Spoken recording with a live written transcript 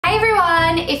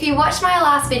if you watched my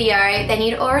last video, then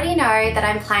you'd already know that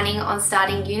I'm planning on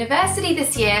starting university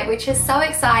this year, which is so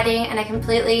exciting and a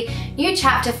completely new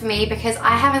chapter for me because I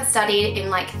haven't studied in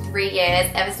like 3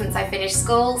 years ever since I finished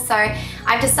school. So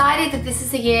I've decided that this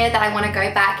is a year that I want to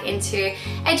go back into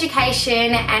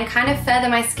education and kind of further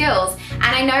my skills. And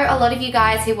I know a lot of you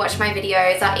guys who watch my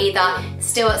videos are either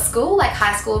still at school, like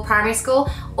high school or primary school,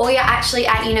 or you're actually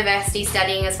at university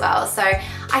studying as well. So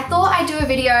I thought I'd do a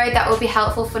video that will be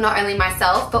helpful for not only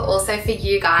myself, but also for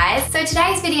you guys. So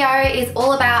today's video is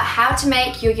all about how to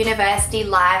make your university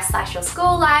life / your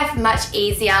school life much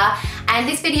easier. And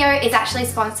this video is actually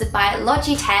sponsored by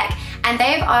Logitech, and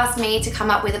they've asked me to come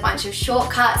up with a bunch of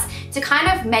shortcuts to kind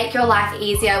of make your life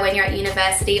easier when you're at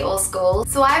university or school.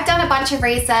 So I've done a bunch of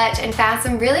research and found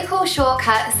some really cool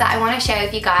shortcuts that I want to share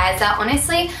with you guys that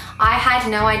honestly I had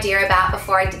no idea about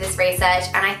before I did this research,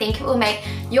 and I think it will make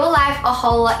your life a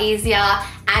whole lot easier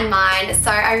and mine.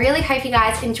 So I really hope you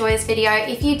guys enjoy this video.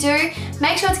 If you do,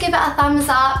 make sure to give it a thumbs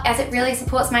up as it really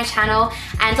supports my channel,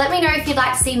 and let me know if you'd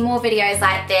like to see more videos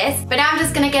like this. But now I'm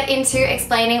just going to get into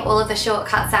explaining all of the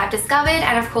shortcuts that I've discovered,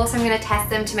 and of course I'm going to test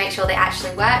them to make sure they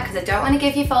actually work because I don't want to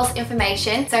give you false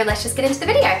information. So let's just get into the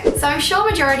video. So I'm sure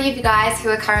majority of you guys who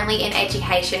are currently in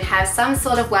education have some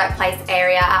sort of workplace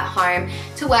area at home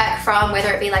to work from,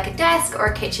 whether it be like a desk or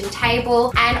a kitchen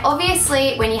table. And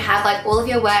obviously when you have like all of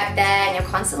your work there and you're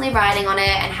constantly writing on it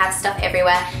and have stuff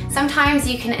everywhere, sometimes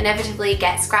you can inevitably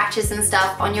get scratches and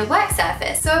stuff on your work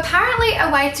surface. So apparently a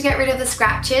way to get rid of the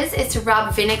scratches is to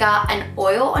rub vinegar and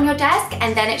oil on your desk,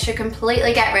 and then it should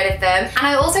completely get rid of them. And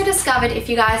I also discovered if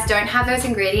you guys don't have those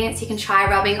ingredients, you can try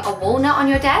rubbing a walnut on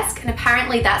your desk, and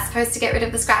apparently that's supposed to get rid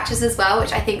of the scratches as well,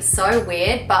 which I think is so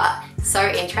weird, but so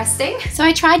interesting. So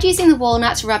I tried using the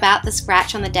walnut to rub out the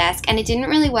scratch on the desk, and it didn't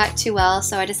really work too well,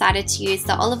 so I decided to use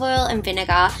the olive oil and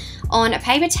vinegar on a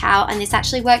paper towel, and this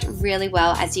actually worked really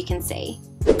well, as you can see.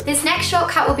 This next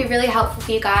shortcut will be really helpful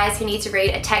for you guys who need to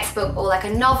read a textbook or like a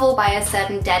novel by a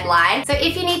certain deadline. So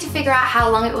if you need to figure out how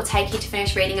long it will take you to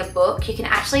finish reading a book, you can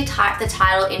actually type the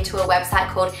title into a website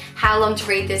called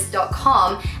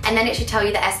howlongtoreadthis.com, and then it should tell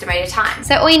you the estimated time.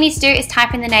 So all you need to do is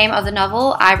type in the name of the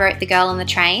novel. I wrote The Girl on the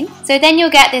Train. So then you'll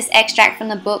get this extract from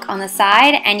the book on the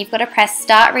side, and you've got to press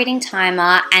start reading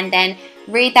timer and then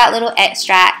read that little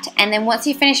extract, and then once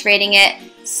you finish reading it,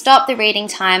 stop the reading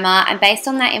timer, and based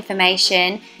on that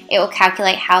information, it will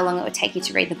calculate how long it would take you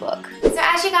to read the book. So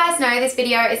as you guys know, this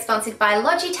video is sponsored by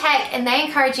Logitech, and they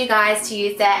encourage you guys to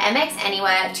use their MX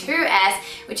Anywhere 2S,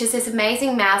 which is this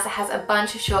amazing mouse that has a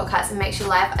bunch of shortcuts and makes your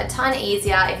life a ton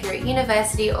easier if you're at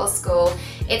university or school.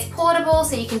 It's portable,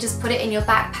 so you can just put it in your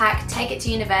backpack, take it to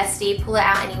university, pull it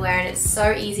out anywhere, and it's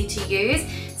so easy to use.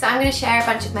 So I'm going to share a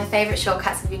bunch of my favorite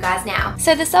shortcuts with you guys now.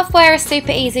 So the software is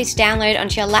super easy to download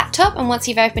onto your laptop, and once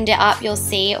you've opened it up, you'll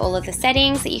see all of the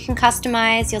settings that you can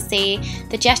customize. You'll see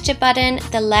the gesture button,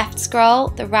 the left scroll,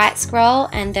 the right scroll,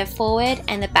 and the forward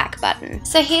and the back button.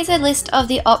 So here's a list of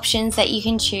the options that you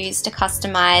can choose to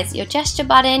customize your gesture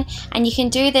button, and you can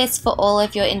do this for all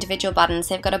of your individual buttons.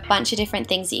 They've got a bunch of different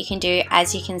things that you can do,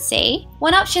 as you can see.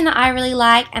 One option that I really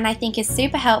like and I think is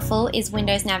super helpful is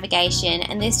Windows navigation,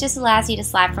 and this just allows you to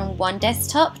slide from one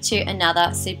desktop to another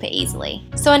super easily.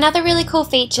 So another really cool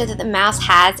feature that the mouse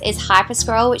has is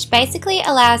hyperscroll, which basically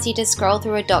allows you to scroll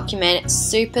through a document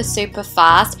super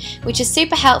fast, which is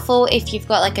super helpful if you've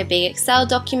got like a big Excel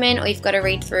document or you've got to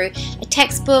read through a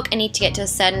textbook and need to get to a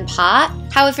certain part.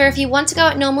 However, if you want to go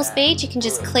at normal speed, you can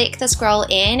just click the scroll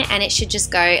in and it should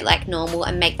just go like normal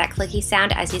and make that clicky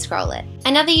sound as you scroll it.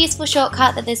 Another useful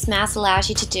shortcut that this mouse allows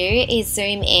you to do is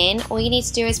zoom in. All you need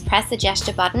to do is press the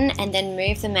gesture button and then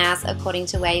move the mouse according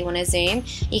to where you want to zoom.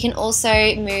 You can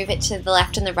also move it to the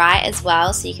left and the right as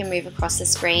well, so you can move across the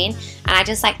screen, and I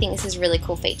just think this is a really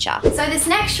cool feature. So this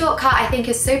next shortcut I think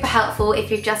is super helpful if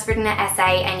you've just written an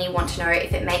essay and you want to know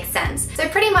if it makes sense. So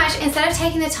pretty much instead of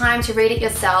taking the time to read it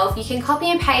yourself, you can copy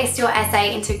and paste your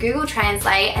essay into Google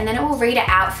Translate, and then it will read it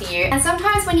out for you. And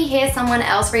sometimes when you hear someone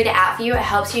else read it out for you, it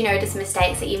helps you notice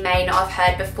mistakes that you may not have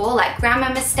heard before, like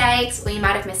grammar mistakes, or you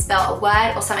might have misspelled a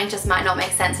word, or something just might not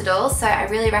make sense at all. So I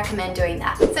really recommend doing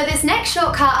that. So this next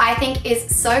shortcut I think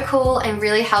is so cool and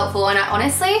really helpful, and I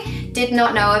honestly did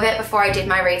not know of it before I did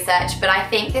my research, but I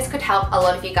think this could help a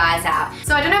lot of you guys out.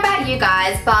 So I don't know about you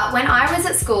guys, but when I was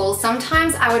at school,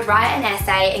 sometimes I would write an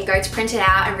essay and go to print it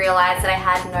out and realize that I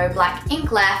had no black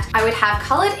ink left. I would have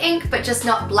colored ink, but just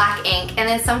not black ink, and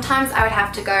then sometimes I would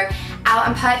have to go out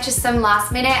and purchase some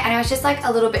last minute, and it was just like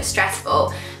a little bit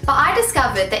stressful. But I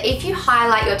discovered that if you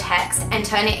highlight your text and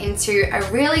turn it into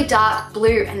a really dark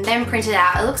blue and then print it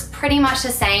out, it looks pretty much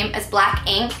the same as black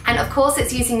ink. And of course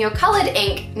it's using your colored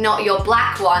ink, not your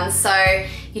black one. So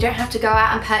you don't have to go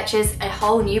out and purchase a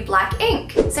whole new black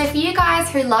ink. So for you guys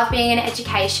who love being in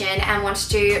education and want to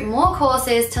do more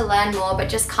courses to learn more but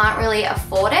just can't really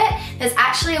afford it, there's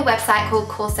actually a website called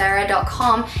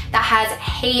Coursera.com that has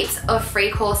heaps of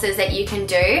free courses that you can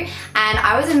do. And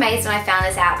I was amazed when I found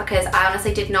this out because I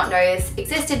honestly did not know this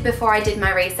existed before I did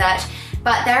my research.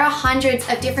 But there are hundreds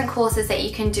of different courses that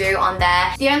you can do on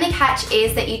there. The only catch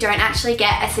is that you don't actually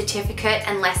get a certificate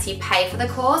unless you pay for the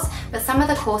course, but some of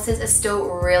the courses are still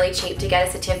really cheap to get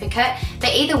a certificate.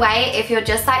 But either way, if you're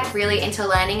just like really into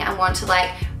learning and want to like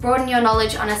broaden your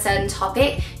knowledge on a certain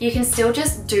topic, you can still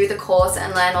just do the course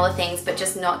and learn all the things but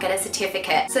just not get a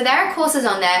certificate. So there are courses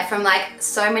on there from like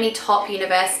so many top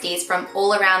universities from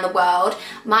all around the world.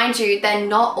 Mind you, they're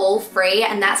not all free,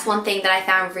 and that's one thing that I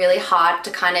found really hard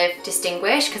to kind of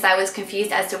distinguish because I was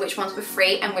confused as to which ones were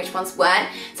free and which ones weren't.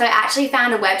 So I actually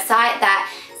found a website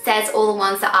that says all the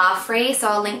ones that are free, so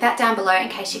I'll link that down below in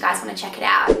case you guys want to check it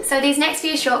out. So these next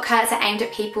few shortcuts are aimed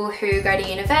at people who go to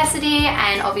university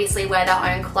and obviously wear their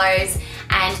own clothes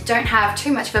and don't have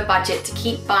too much of a budget to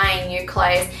keep buying new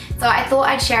clothes. So I thought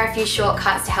I'd share a few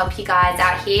shortcuts to help you guys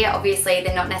out here. Obviously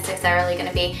they're not necessarily going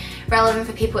to be relevant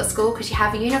for people at school because you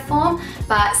have a uniform,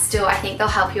 but still I think they'll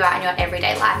help you out in your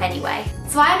everyday life anyway.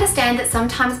 So I understand that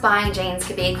sometimes buying jeans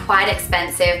can be quite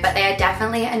expensive, but they are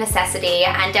definitely a necessity,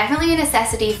 and definitely a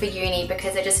necessity for uni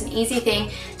because they're just an easy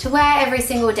thing to wear every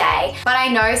single day. But I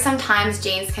know sometimes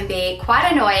jeans can be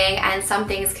quite annoying and some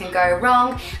things can go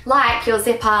wrong, like your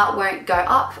zipper won't go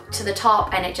up to the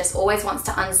top and it just always wants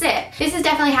to unzip. This has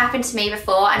definitely happened to me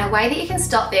before, and a way that you can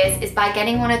stop this is by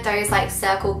getting one of those like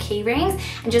circle key rings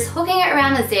and just hooking it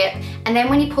around the zip, and then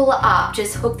when you pull it up,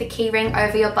 just hook the key ring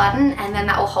over your button and then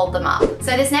that will hold them up.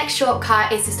 So this next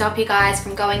shortcut is to stop you guys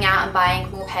from going out and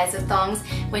buying more pairs of thongs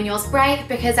when yours break,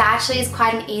 because it actually is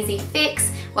quite an easy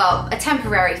fix, well, a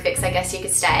temporary fix I guess you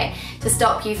could say, to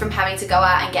stop you from having to go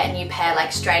out and get a new pair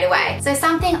like straight away. So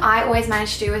something I always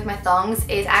manage to do with my thongs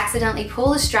is accidentally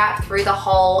pull the strap through the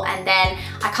hole and then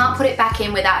I can't put it back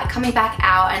in without it coming back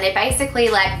out, and they're basically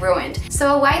like ruined.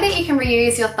 So a way that you can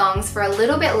reuse your thongs for a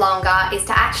little bit longer is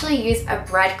to actually use a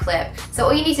bread clip. So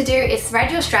all you need to do is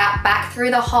thread your strap back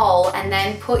through the hole and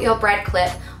then put your bread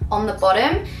clip on the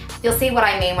bottom. You'll see what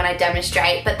I mean when I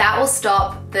demonstrate, but that will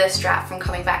stop the strap from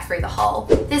coming back through the hole.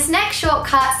 This next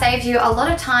shortcut saves you a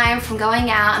lot of time from going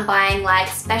out and buying like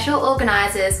special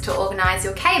organizers to organize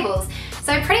your cables.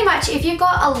 So pretty much if you've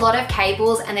got a lot of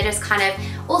cables and they're just kind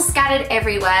of all scattered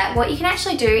everywhere, what you can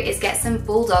actually do is get some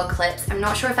bulldog clips. I'm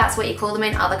not sure if that's what you call them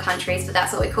in other countries, but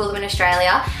that's what we call them in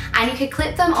Australia. And you could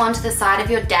clip them onto the side of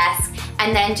your desk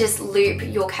and then just loop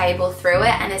your cable through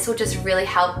it, and this will just really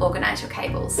help organize your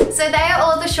cables. So they are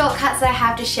all the shortcuts that I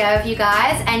have to share with you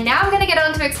guys, and now I'm going to get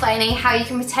on to explaining how you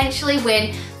can potentially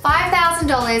win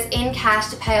 $5,000 in cash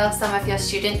to pay off some of your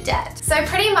student debt. So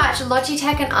pretty much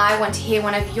Logitech and I want to hear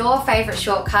one of your favorite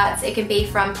shortcuts. It can be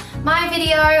from my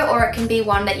video or it can be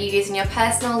one that you use in your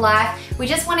personal life. We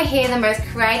just want to hear the most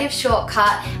creative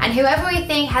shortcut, and whoever we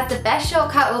think has the best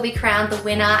shortcut will be crowned the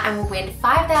winner and will win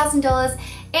 $5,000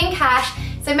 in cash.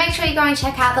 So make sure you go and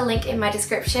check out the link in my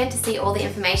description to see all the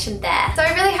information there. So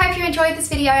I really hope you enjoyed this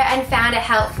video and found it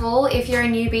helpful. If you're a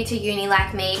newbie to uni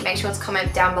like me, make sure to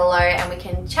comment down below and we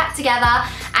can chat together.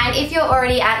 And if you're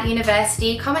already at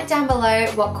university, comment down below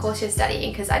what course you're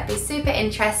studying because I'd be super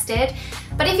interested.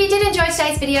 But if you did enjoy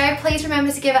today's video, please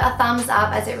remember to give it a thumbs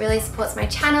up as it really supports my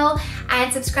channel,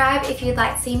 and subscribe if you'd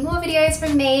like to see more videos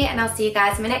from me, and I'll see you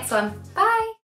guys in my next one. Bye!